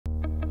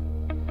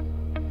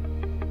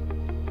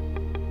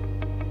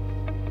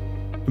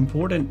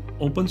import an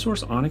open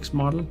source ONNX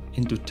model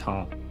into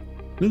TAO.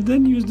 We'll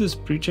then use this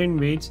pre-trained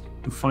weights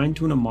to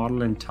fine-tune a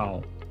model in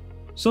TAO.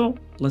 So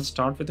let's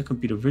start with the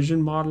computer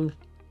vision model.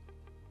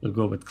 We'll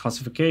go with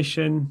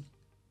classification,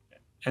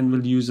 and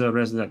we'll use a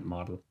ResNet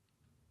model.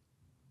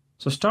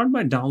 So start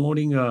by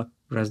downloading a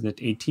ResNet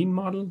 18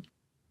 model.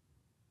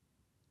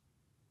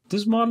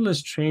 This model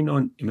is trained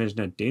on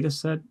ImageNet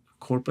dataset, a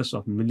corpus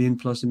of million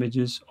plus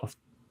images of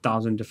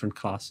 1,000 different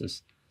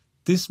classes.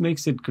 This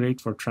makes it great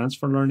for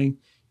transfer learning.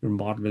 Your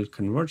model will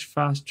converge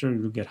faster,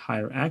 you'll get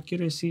higher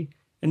accuracy,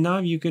 and now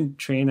you can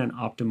train and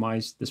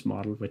optimize this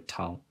model with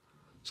TAO.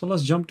 So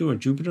let's jump to a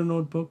Jupyter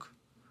notebook.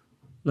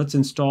 Let's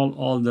install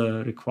all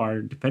the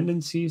required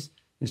dependencies,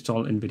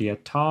 install NVIDIA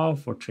TAO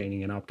for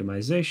training and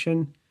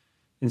optimization,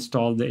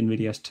 install the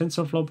NVIDIA's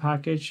TensorFlow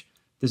package.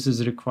 This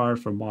is required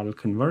for model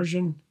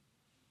conversion.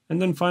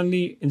 And then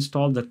finally,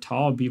 install the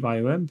TAO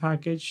BYOM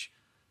package.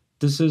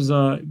 This is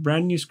a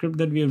brand new script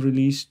that we have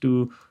released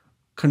to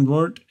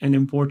convert and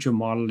import your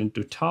model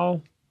into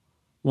TAO.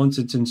 Once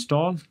it's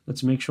installed,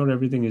 let's make sure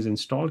everything is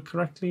installed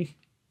correctly.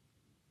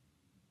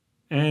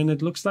 And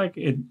it looks like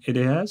it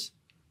has.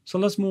 So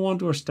let's move on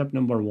to our step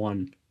number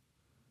 1.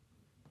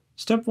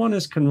 Step 1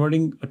 is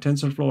converting a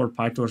TensorFlow or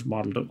PyTorch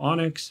model to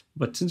ONNX.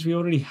 But since we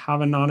already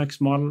have an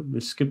ONNX model,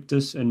 we'll skip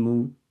this and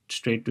move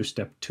straight to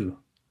step 2.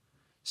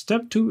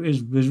 Step 2 is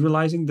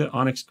visualizing the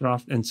ONNX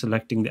graph and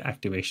selecting the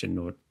activation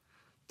node.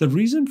 The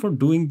reason for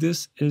doing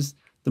this is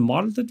the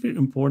model that we're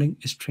importing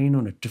is trained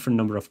on a different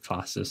number of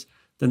classes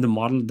than the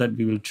model that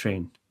we will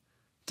train.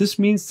 This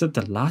means that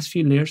the last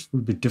few layers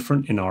will be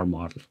different in our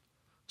model.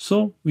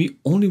 So we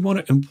only want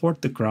to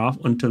import the graph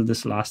until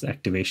this last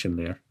activation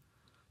layer.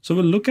 So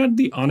we'll look at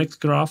the ONNX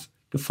graph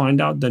to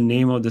find out the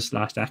name of this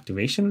last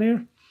activation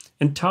layer,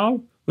 and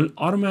TAO will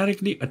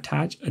automatically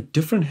attach a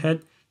different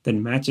head that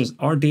matches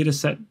our data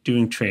set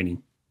during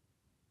training.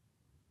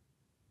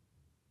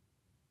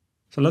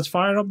 So let's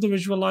fire up the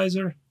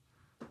visualizer.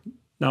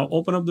 Now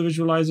open up the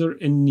visualizer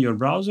in your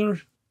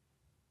browser.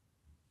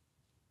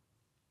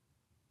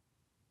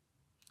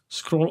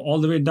 Scroll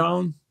all the way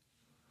down.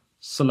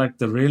 Select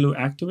the ReLU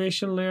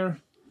activation layer.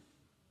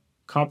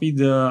 Copy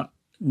the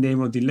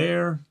name of the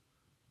layer.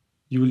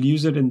 You will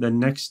use it in the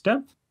next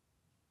step.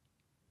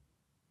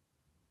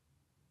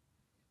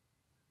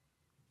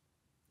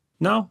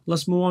 Now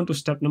let's move on to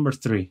step number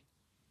 3.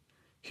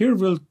 Here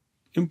we'll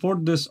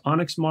import this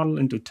ONNX model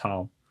into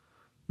TAO.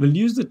 We'll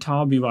use the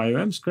TAO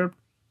BYOM script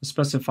to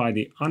specify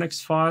the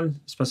ONNX file,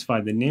 specify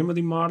the name of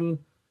the model,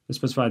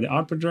 specify the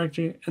output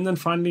directory, and then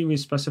finally we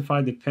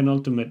specify the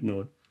penultimate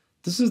node.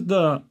 This is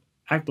the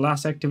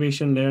last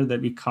activation layer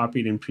that we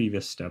copied in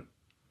previous step.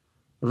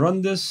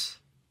 Run this.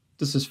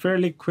 This is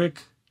fairly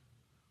quick.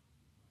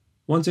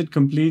 Once it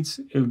completes,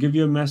 it will give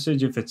you a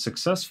message if it's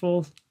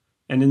successful.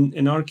 And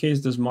in our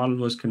case, this model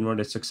was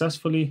converted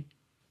successfully.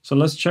 So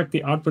let's check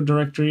the output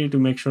directory to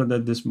make sure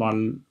that this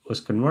model was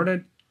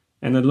converted.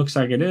 And it looks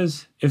like it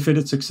is. If it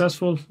is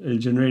successful, it'll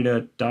generate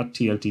a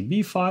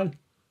 .tltb file.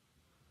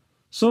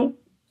 So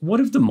what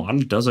if the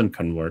model doesn't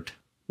convert?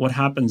 What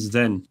happens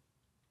then?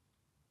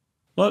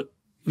 Well,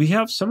 we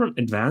have several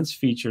advanced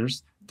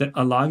features that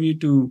allow you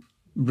to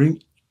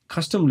bring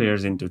custom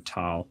layers into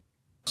TAO.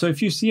 So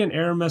if you see an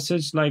error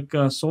message like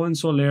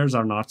so-and-so layers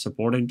are not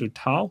supported into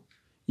TAO,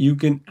 you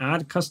can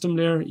add custom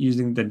layer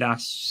using the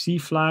 -c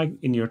flag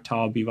in your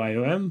TAO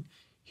BYOM.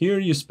 Here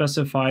you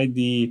specify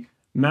the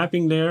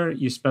mapping layer,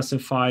 you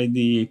specify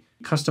the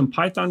custom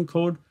Python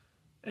code,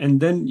 and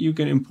then you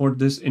can import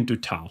this into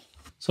TAO.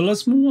 So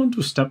let's move on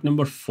to step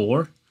number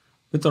 4.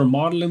 With our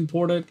model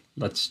imported,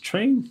 let's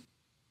train.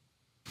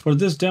 For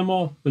this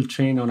demo, we'll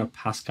train on a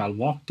Pascal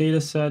Walk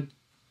dataset.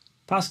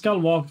 Pascal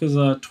Walk is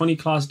a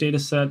 20-class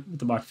dataset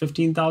with about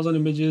 15,000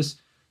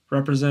 images,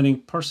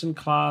 representing person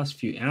class,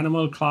 few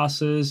animal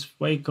classes,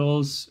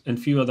 vehicles, and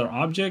few other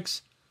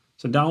objects.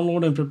 So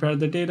download and prepare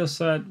the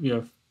dataset. We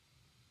have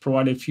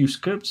provided a few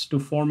scripts to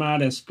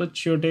format and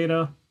split your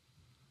data.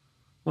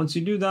 Once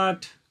you do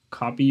that,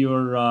 copy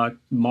your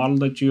model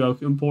that you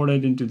have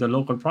imported into the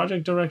local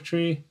project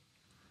directory.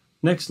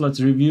 Next, let's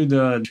review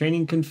the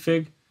training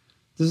config.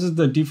 This is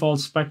the default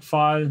spec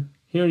file.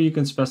 Here you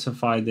can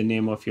specify the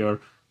name of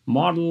your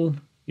model,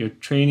 your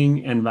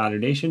training and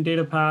validation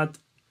data path.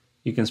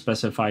 You can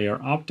specify your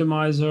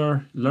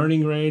optimizer,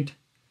 learning rate.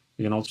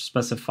 You can also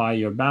specify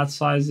your batch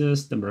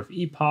sizes, number of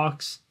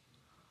epochs.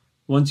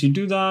 Once you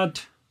do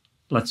that,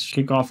 let's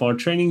kick off our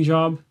training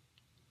job.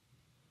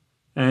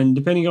 And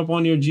depending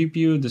upon your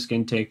GPU, this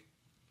can take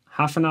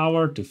half an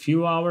hour to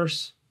few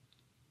hours.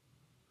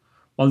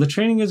 While the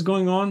training is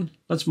going on,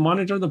 let's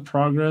monitor the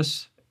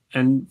progress.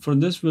 And for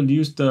this, we'll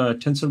use the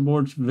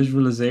Tensorboard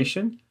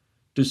Visualization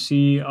to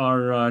see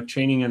our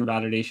training and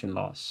validation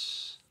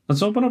loss.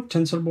 Let's open up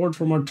Tensorboard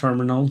from our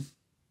terminal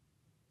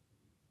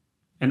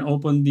and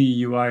open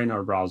the UI in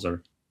our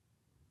browser.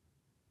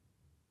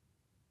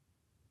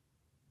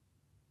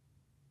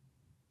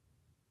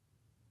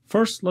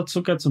 First, let's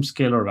look at some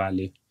scalar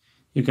value.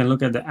 You can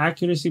look at the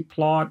accuracy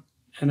plot,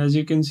 and as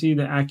you can see,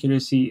 the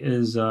accuracy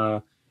is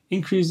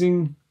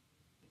increasing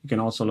You can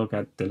also look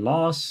at the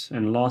loss,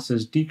 and loss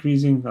is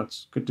decreasing.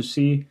 That's good to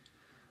see.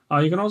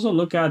 You can also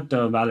look at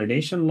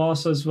validation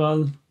loss as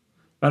well.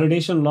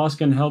 Validation loss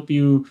can help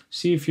you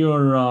see if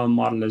your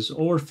model is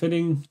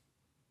overfitting.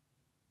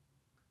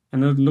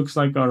 And it looks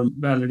like our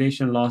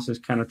validation loss is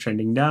kind of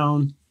trending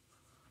down.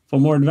 For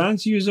more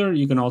advanced user,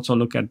 you can also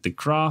look at the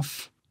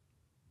graph.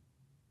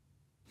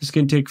 This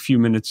can take a few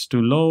minutes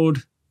to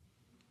load.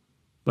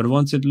 But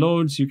once it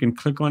loads, you can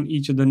click on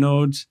each of the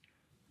nodes.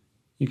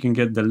 You can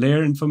get the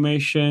layer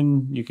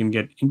information. You can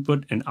get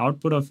input and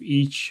output of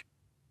each.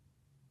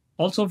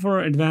 Also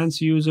for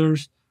advanced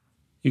users,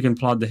 you can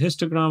plot the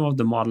histogram of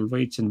the model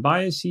weights and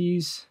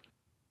biases.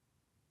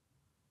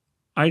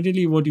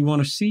 Ideally, what you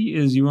want to see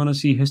is you want to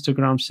see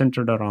histogram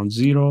centered around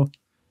 0.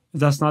 If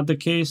that's not the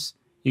case,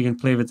 you can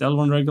play with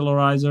L1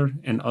 regularizer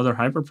and other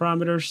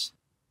hyperparameters.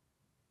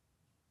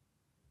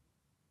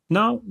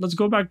 Now, let's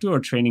go back to our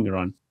training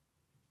run.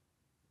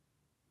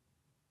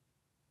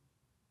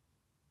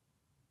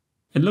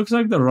 It looks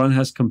like the run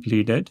has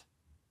completed.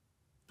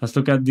 Let's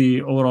look at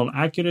the overall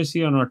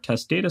accuracy on our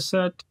test data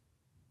set.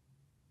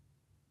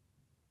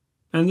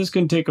 And this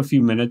can take a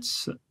few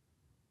minutes.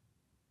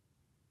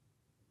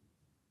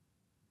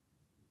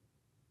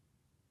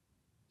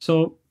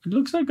 So it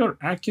looks like our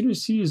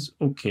accuracy is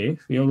okay.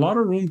 We have a lot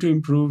of room to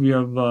improve. We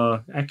have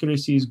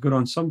accuracy is good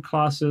on some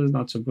classes,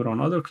 not so good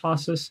on other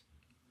classes.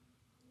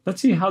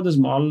 Let's see how this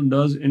model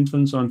does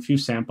influence on few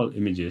sample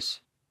images.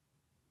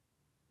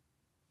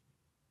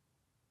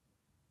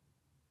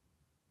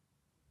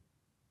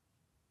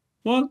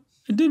 Well,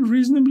 it did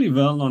reasonably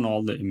well on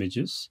all the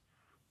images.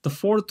 The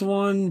fourth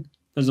one,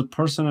 there's a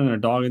person and a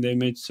dog in the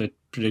image, so it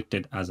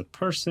predicted as a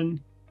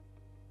person.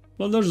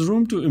 Well, there's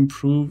room to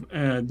improve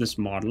this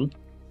model.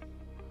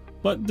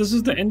 But this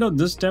is the end of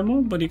this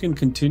demo, but you can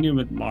continue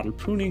with model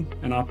pruning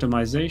and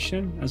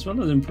optimization, as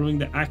well as improving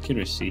the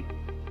accuracy.